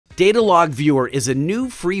DataLogViewer is a new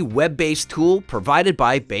free web-based tool provided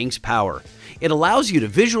by Banks Power. It allows you to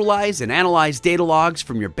visualize and analyze data logs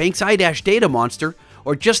from your bank's iDash DataMonster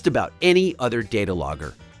or just about any other data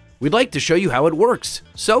logger. We'd like to show you how it works,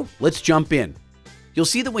 so let's jump in. You'll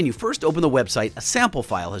see that when you first open the website, a sample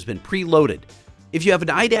file has been preloaded. If you have an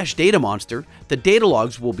iDash DataMonster, the data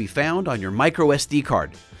logs will be found on your microSD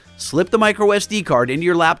card. Slip the microSD card into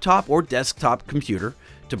your laptop or desktop computer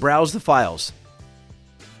to browse the files.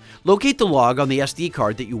 Locate the log on the SD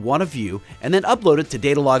card that you want to view and then upload it to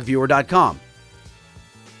DataLogViewer.com.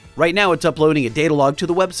 Right now it's uploading a data log to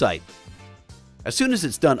the website. As soon as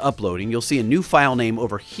it's done uploading, you'll see a new file name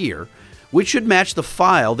over here, which should match the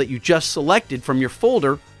file that you just selected from your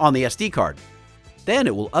folder on the SD card. Then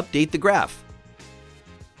it will update the graph.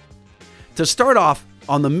 To start off,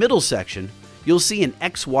 on the middle section, you'll see an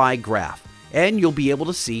XY graph, and you'll be able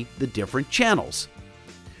to see the different channels.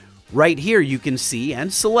 Right here you can see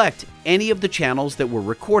and select any of the channels that were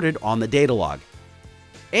recorded on the data log.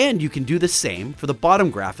 And you can do the same for the bottom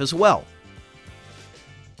graph as well.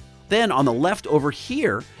 Then on the left over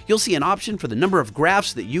here, you'll see an option for the number of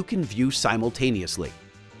graphs that you can view simultaneously.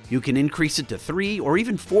 You can increase it to 3 or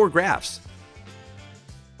even 4 graphs.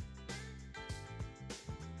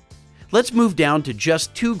 Let's move down to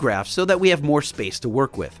just 2 graphs so that we have more space to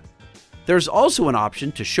work with. There's also an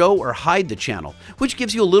option to show or hide the channel, which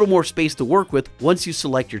gives you a little more space to work with once you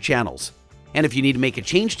select your channels. And if you need to make a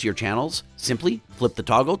change to your channels, simply flip the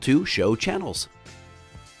toggle to Show Channels.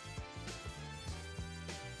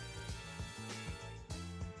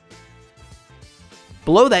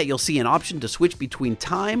 Below that, you'll see an option to switch between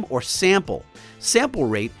time or sample. Sample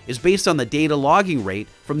rate is based on the data logging rate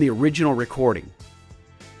from the original recording.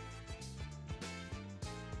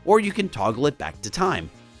 Or you can toggle it back to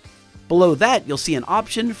time. Below that, you'll see an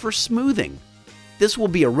option for smoothing. This will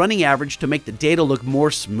be a running average to make the data look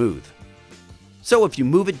more smooth. So if you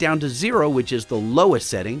move it down to 0, which is the lowest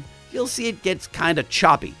setting, you'll see it gets kind of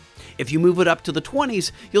choppy. If you move it up to the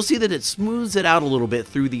 20s, you'll see that it smooths it out a little bit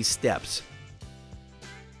through these steps.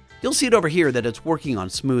 You'll see it over here that it's working on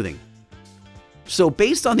smoothing. So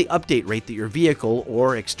based on the update rate that your vehicle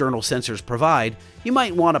or external sensors provide, you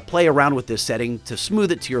might want to play around with this setting to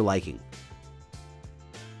smooth it to your liking.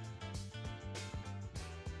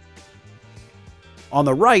 On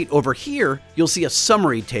the right over here, you'll see a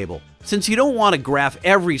summary table. Since you don't want to graph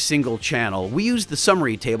every single channel, we use the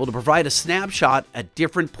summary table to provide a snapshot at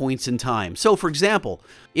different points in time. So for example,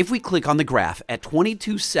 if we click on the graph at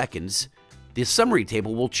 22 seconds, the summary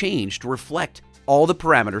table will change to reflect all the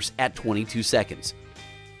parameters at 22 seconds.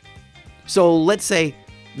 So let's say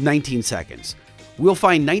 19 seconds. We'll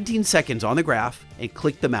find 19 seconds on the graph and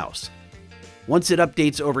click the mouse. Once it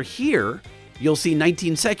updates over here, you'll see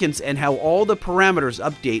 19 seconds and how all the parameters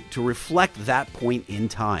update to reflect that point in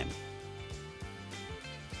time.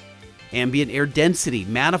 Ambient air density,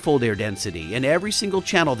 manifold air density, and every single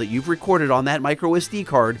channel that you've recorded on that microSD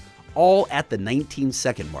card, all at the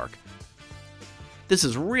 19-second mark. This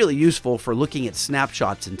is really useful for looking at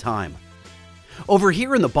snapshots in time. Over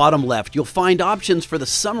here in the bottom left, you'll find options for the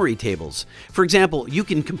summary tables. For example, you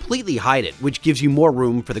can completely hide it, which gives you more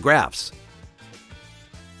room for the graphs.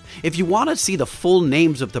 If you want to see the full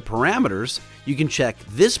names of the parameters, you can check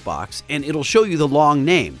this box and it'll show you the long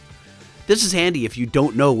name. This is handy if you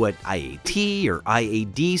don't know what IAT or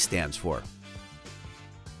IAD stands for.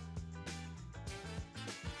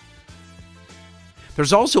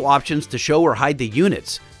 There's also options to show or hide the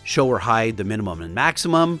units, show or hide the minimum and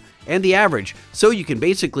maximum, and the average, so you can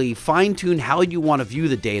basically fine-tune how you want to view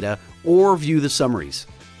the data or view the summaries.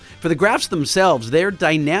 For the graphs themselves, they're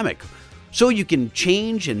dynamic, so you can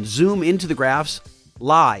change and zoom into the graphs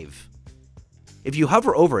live. If you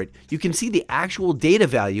hover over it, you can see the actual data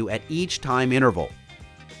value at each time interval.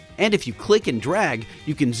 And if you click and drag,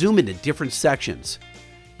 you can zoom into different sections.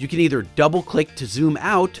 You can either double-click to zoom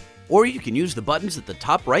out, or you can use the buttons at the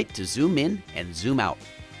top right to zoom in and zoom out.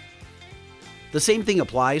 The same thing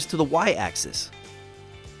applies to the Y-axis.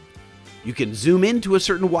 You can zoom into a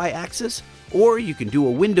certain Y-axis, or you can do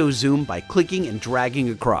a window zoom by clicking and dragging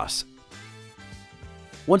across.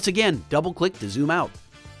 Once again, double-click to zoom out.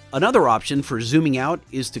 Another option for zooming out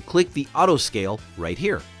is to click the auto scale right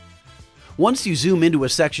here. Once you zoom into a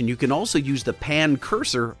section, you can also use the pan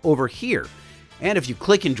cursor over here. And if you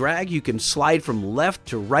click and drag, you can slide from left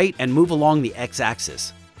to right and move along the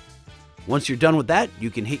X-axis. Once you're done with that,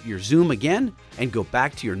 you can hit your zoom again and go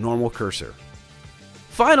back to your normal cursor.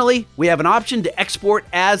 Finally, we have an option to export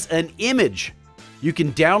as an image. You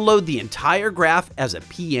can download the entire graph as a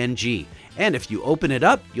PNG. And if you open it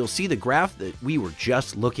up, you'll see the graph that we were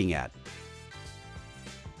just looking at.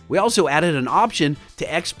 We also added an option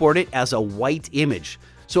to export it as a white image.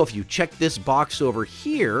 So if you check this box over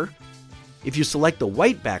here, if you select the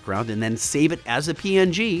white background and then save it as a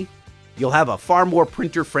PNG, you'll have a far more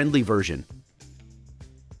printer-friendly version.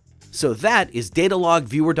 So that is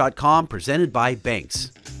DataLogViewer.com presented by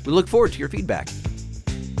Banks. We look forward to your feedback.